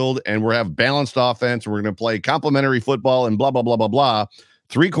the field, and we're have balanced offense. We're going to play complementary football and blah, blah, blah, blah, blah.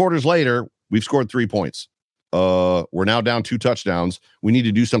 3 quarters later, we've scored 3 points. We're now down 2 touchdowns. We need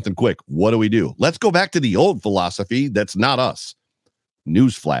to do something quick. What do? Let's go back to the old philosophy. That's not us.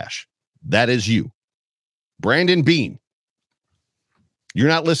 Newsflash. That is you. Brandon Bean. You're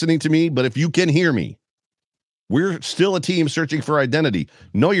not listening to me, but if you can hear me, we're still a team searching for identity.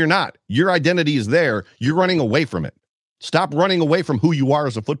 No, you're not. Your identity is there. You're running away from it. Stop running away from who you are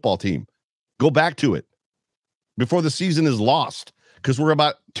as a football team. Go back to it before the season is lost, because we're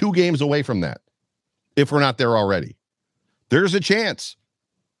about 2 games away from that, if we're not there already. There's a chance.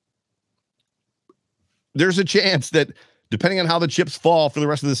 There's a chance that, depending on how the chips fall for the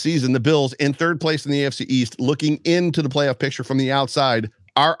rest of the season, the Bills in 3rd place in the AFC East, looking into the playoff picture from the outside,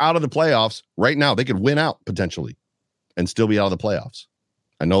 are out of the playoffs right now. They could win out potentially and still be out of the playoffs.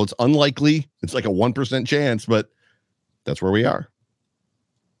 I know it's unlikely. It's like a 1% chance, but that's where we are.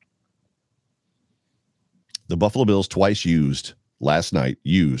 The Buffalo Bills twice last night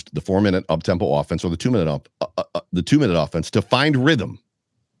used the 4-minute up-tempo offense, or the 2-minute offense, to find rhythm,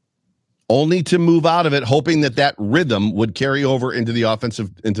 only to move out of it, hoping that rhythm would carry over into the offense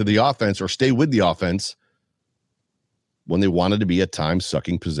or stay with the offense when they wanted to be a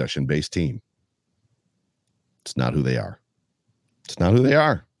time-sucking, possession-based team. It's not who they are. It's not who they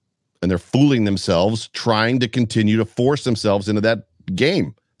are. And they're fooling themselves, trying to continue to force themselves into that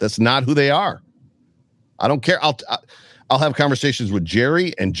game. That's not who they are. I don't care. I'll have conversations with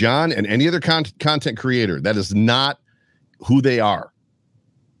Jerry and John and any other content creator. That is not who they are.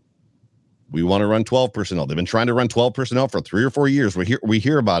 We want to run 12 personnel. They've been trying to run 12 personnel for 3 or 4 years. We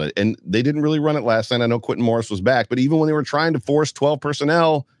hear about it, and they didn't really run it last night. I know Quentin Morris was back, but even when they were trying to force 12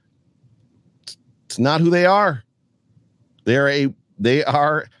 personnel, it's not who they are. They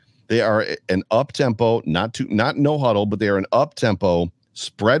are an up-tempo, not no huddle, but they are an up-tempo,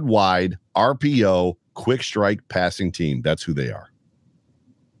 spread wide, RPO, quick strike passing team. That's who they are.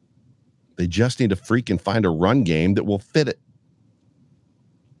 They just need to freaking find a run game that will fit it.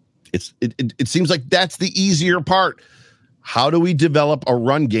 It seems like that's the easier part. How do we develop a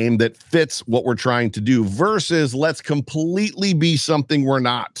run game that fits what we're trying to do versus let's completely be something we're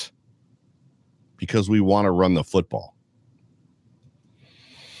not because we want to run the football?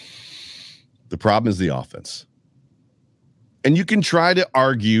 The problem is the offense. And you can try to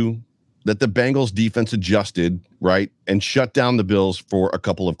argue that the Bengals defense adjusted, right, and shut down the Bills for a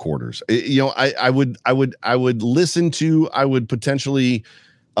couple of quarters. I would listen to, I would potentially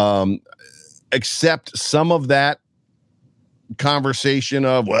accept some of that conversation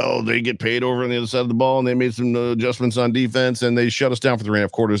of, well, they get paid over on the other side of the ball and they made some adjustments on defense and they shut us down for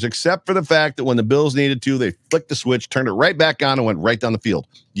 3.5 quarters, except for the fact that when the Bills needed to, they flicked the switch, turned it right back on and went right down the field.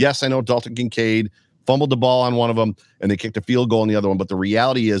 Yes, I know Dalton Kincaid fumbled the ball on one of them and they kicked a field goal on the other one, but the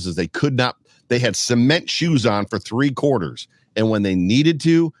reality is they could not. They had cement shoes on for 3 quarters, and when they needed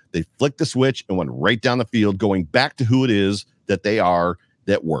to, they flicked the switch and went right down the field, going back to who it is that they are,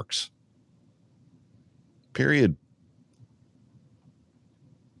 that works. Period.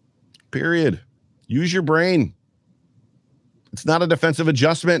 Use your brain. It's not a defensive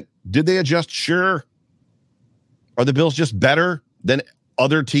adjustment. Did they adjust? Sure. Are the Bills just better than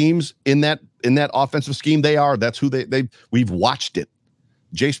other teams in that offensive scheme? They are. That's who we've watched it.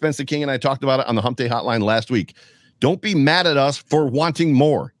 Jay Spencer King and I talked about it on the Hump Day Hotline last week. Don't be mad at us for wanting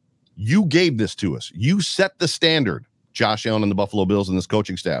more. You gave this to us. You set the standard. Josh Allen and the Buffalo Bills and this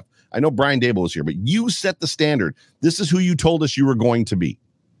coaching staff. I know Brian Dable is here, but you set the standard. This is who you told us you were going to be.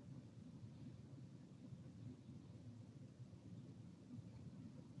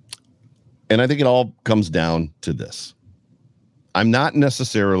 And I think it all comes down to this. I'm not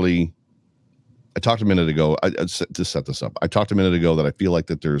necessarily, I talked a minute ago, to set this up, I talked a minute ago that I feel like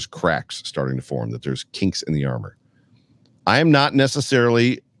that there's cracks starting to form, that there's kinks in the armor. I am not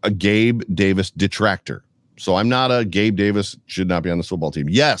necessarily a Gabe Davis detractor. So I'm not a Gabe Davis should not be on the football team.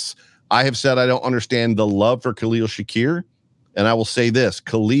 Yes, I have said I don't understand the love for Khalil Shakir. And I will say this,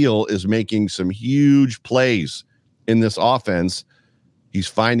 Khalil is making some huge plays in this offense. He's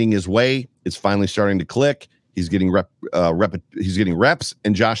finding his way. It's finally starting to click. He's getting he's getting reps,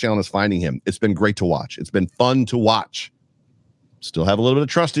 and Josh Allen is finding him. It's been great to watch. It's been fun to watch. Still have a little bit of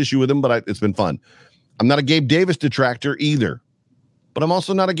trust issue with him, but it's been fun. I'm not a Gabe Davis detractor either, but I'm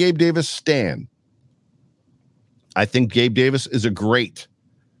also not a Gabe Davis stan. I think Gabe Davis is a great,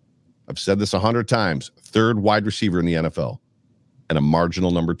 I've said this 100 times, third wide receiver in the NFL and a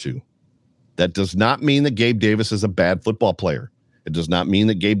marginal number 2. That does not mean that Gabe Davis is a bad football player. It does not mean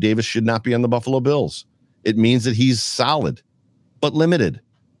that Gabe Davis should not be on the Buffalo Bills. It means that he's solid, but limited,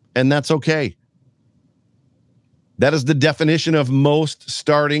 and that's okay. That is the definition of most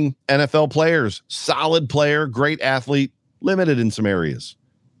starting NFL players. Solid player, great athlete, limited in some areas.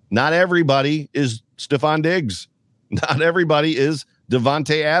 Not everybody is Stephon Diggs. Not everybody is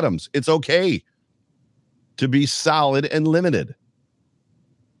Devontae Adams. It's okay to be solid and limited.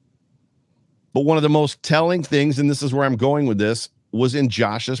 But one of the most telling things, and this is where I'm going with this, was in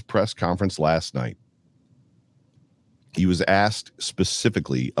Josh's press conference last night. He was asked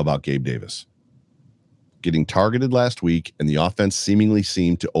specifically about Gabe Davis getting targeted last week, and the offense seemingly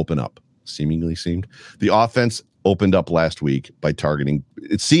seemed to open up. The offense opened up last week by targeting,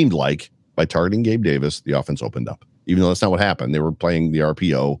 it seemed like by targeting Gabe Davis, the offense opened up. Even though that's not what happened. They were playing the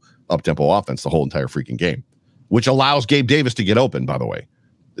RPO up-tempo offense the whole entire freaking game, which allows Gabe Davis to get open, by the way.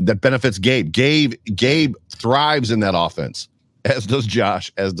 That benefits Gabe. Gabe thrives in that offense, as does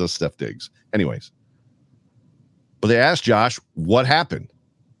Josh, as does Steph Diggs. Anyways. But they asked Josh, what happened?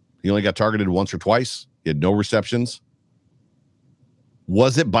 He only got targeted once or twice. He had no receptions.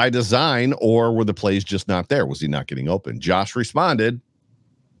 Was it by design, or were the plays just not there? Was he not getting open? Josh responded,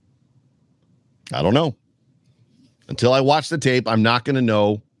 I don't know. Until I watch the tape, I'm not going to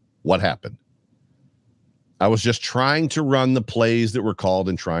know what happened. I was just trying to run the plays that were called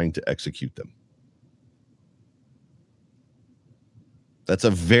and trying to execute them. That's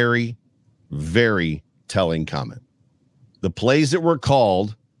a very, very telling comment. The plays that were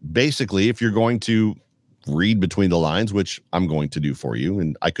called, basically, if you're going to read between the lines, which I'm going to do for you,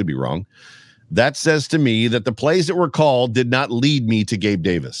 and I could be wrong, that says to me that the plays that were called did not lead me to Gabe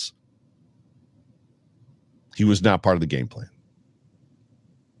Davis. He was not part of the game plan.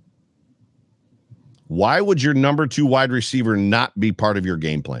 Why would your number 2 wide receiver not be part of your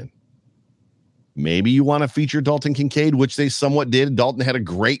game plan? Maybe you want to feature Dalton Kincaid, which they somewhat did. Dalton had a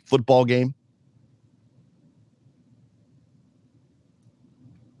great football game.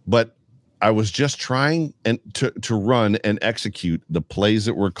 But I was just trying to run and execute the plays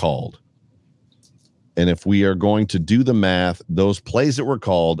that were called. And if we are going to do the math, those plays that were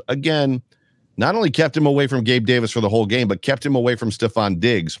called, again, not only kept him away from Gabe Davis for the whole game, but kept him away from Stephon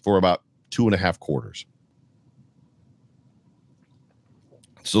Diggs for about 2.5 quarters.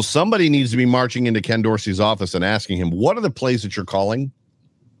 So somebody needs to be marching into Ken Dorsey's office and asking him, what are the plays that you're calling?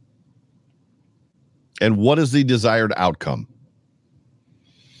 And what is the desired outcome?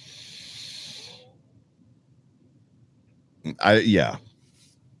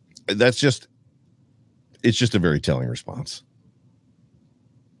 It's just a very telling response.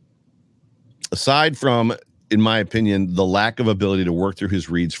 Aside from, in my opinion, the lack of ability to work through his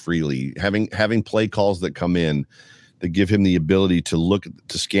reads freely, having play calls that come in that give him the ability to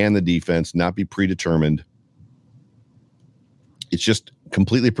scan the defense, not be predetermined. It's just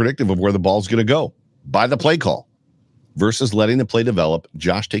completely predictive of where the ball's going to go by the play call versus letting the play develop,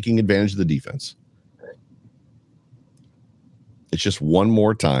 Josh taking advantage of the defense. It's just one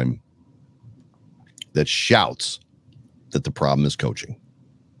more time that shouts that the problem is coaching.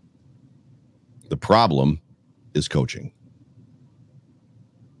 The problem is coaching.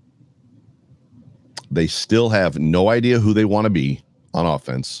 They still have no idea who they want to be on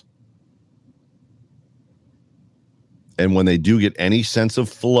offense. And when they do get any sense of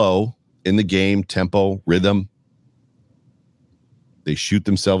flow in the game, tempo, rhythm, they shoot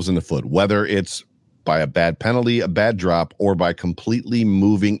themselves in the foot, whether it's by a bad penalty, a bad drop, or by completely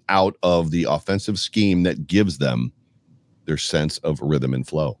moving out of the offensive scheme that gives them their sense of rhythm and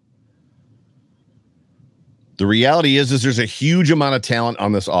flow. The reality is there's a huge amount of talent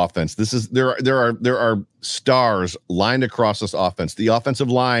on this offense. There are stars lined across this offense. The offensive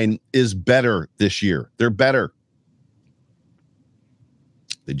line is better this year. They're better.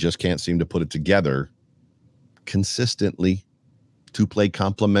 They just can't seem to put it together consistently to play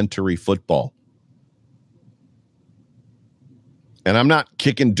complementary football. And I'm not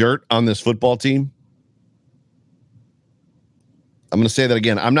kicking dirt on this football team. I'm going to say that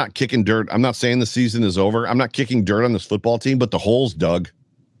again. I'm not kicking dirt. I'm not saying the season is over. I'm not kicking dirt on this football team, but the hole's dug.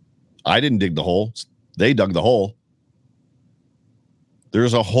 I didn't dig the hole. They dug the hole.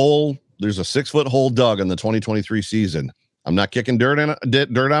 There's a hole. There's a 6-foot hole dug in the 2023 season. I'm not kicking dirt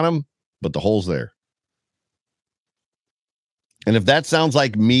on them, but the hole's there. And if that sounds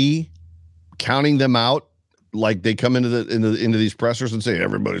like me counting them out, like they come into these pressers and say,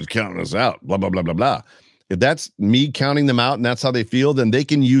 everybody's counting us out, blah, blah, blah, blah, blah. If that's me counting them out and that's how they feel, then they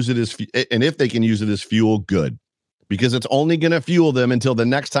can use it as, and if they can use it as fuel, good. because it's only going to fuel them until the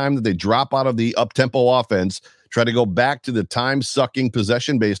next time that they drop out of the up-tempo offense, try to go back to the time-sucking,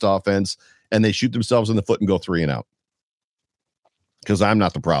 possession-based offense, and they shoot themselves in the foot and go 3 and out. Because I'm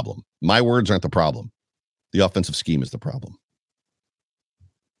not the problem. My words aren't the problem. The offensive scheme is the problem.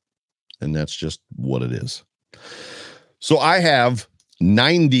 And that's just what it is. So I have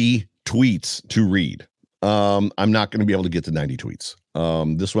 90 tweets to read. I'm not going to be able to get to 90 tweets.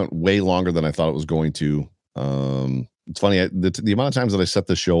 This went way longer than I thought it was going to. It's funny, the amount of times that I set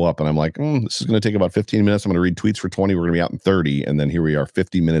this show up and I'm like, this is going to take about 15 minutes. I'm going to read tweets for 20. We're going to be out in 30. And then here we are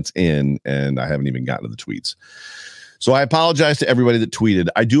 50 minutes in, and I haven't even gotten to the tweets. So I apologize to everybody that tweeted.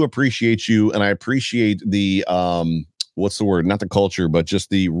 I do appreciate you, and I appreciate the, what's the word? Not the culture, but just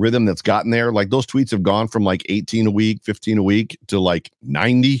the rhythm that's gotten there. Like, those tweets have gone from like 18 a week, 15 a week to like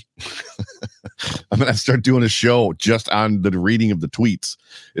 90. I'm going to start doing a show just on the reading of the tweets.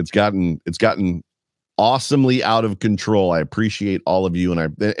 It's gotten awesomely out of control. I appreciate all of you,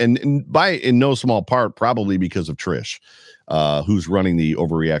 and in no small part, probably because of Trish, who's running the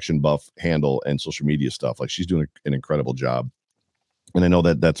Overreaction Buff handle and social media stuff. Like, she's doing an incredible job. And I know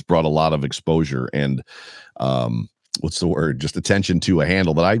that that's brought a lot of exposure and, what's the word? Just attention to a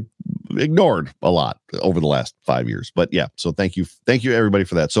handle that I ignored a lot over the last 5 years. But yeah, so thank you everybody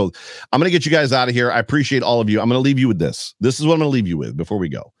for that. So I'm going to get you guys out of here. I appreciate all of you. I'm going to leave you with this. This is what I'm going to leave you with before we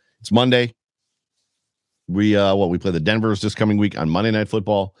go. It's Monday. We play the Denvers this coming week on Monday Night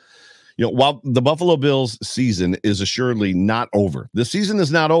Football. You know, while the Buffalo Bills season is assuredly not over, the season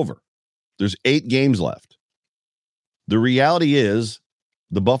is not over. There's 8 games left. The reality is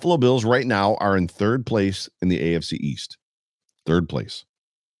the Buffalo Bills right now are in 3rd place in the AFC East. 3rd place.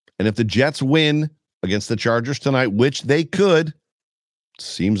 And if the Jets win against the Chargers tonight, which they could,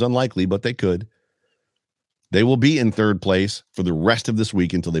 seems unlikely, but they could, they will be in 3rd place for the rest of this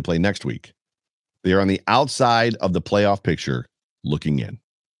week until they play next week. They are on the outside of the playoff picture looking in.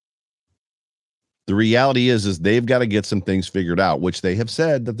 The reality is they've got to get some things figured out, which they have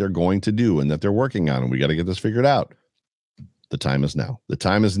said that they're going to do and that they're working on, and we got to get this figured out. The time is now. The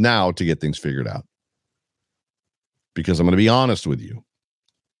time is now to get things figured out. Because I'm going to be honest with you.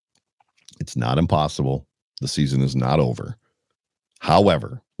 It's not impossible. The season is not over.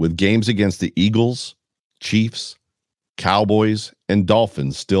 However, with games against the Eagles, Chiefs, Cowboys, and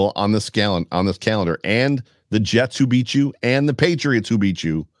Dolphins still on this calendar, and the Jets who beat you, and the Patriots who beat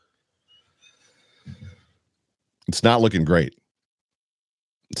you, it's not looking great.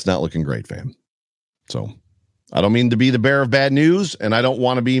 It's not looking great, fam. So I don't mean to be the bearer of bad news, and I don't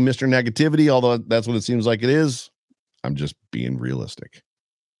want to be Mr. Negativity, although that's what it seems like it is. I'm just being realistic.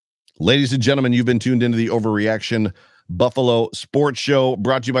 Ladies and gentlemen, you've been tuned into the Overreaction Buffalo Sports Show,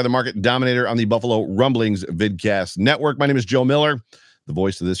 brought to you by the Market Dominator on the Buffalo Rumblings Vidcast Network. My name is Joe Miller, the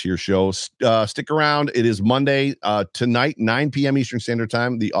voice of this here show. Stick around. It is Monday tonight, 9 p.m. Eastern Standard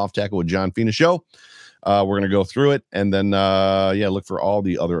Time, the Off Tackle with John Fina show. We're going to go through it and then, look for all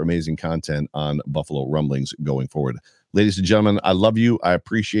the other amazing content on Buffalo Rumblings going forward. Ladies and gentlemen, I love you. I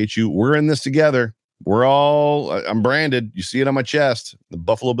appreciate you. We're in this together. I'm branded. You see it on my chest, the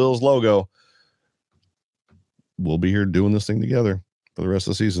Buffalo Bills logo. We'll be here doing this thing together for the rest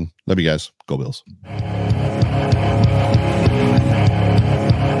of the season. Love you guys. Go Bills.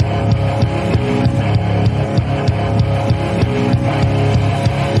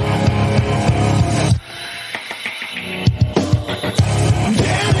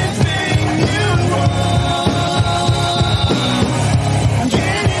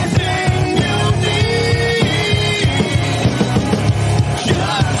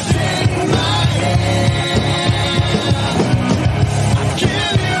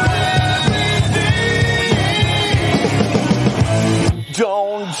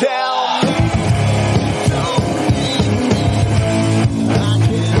 Don't tell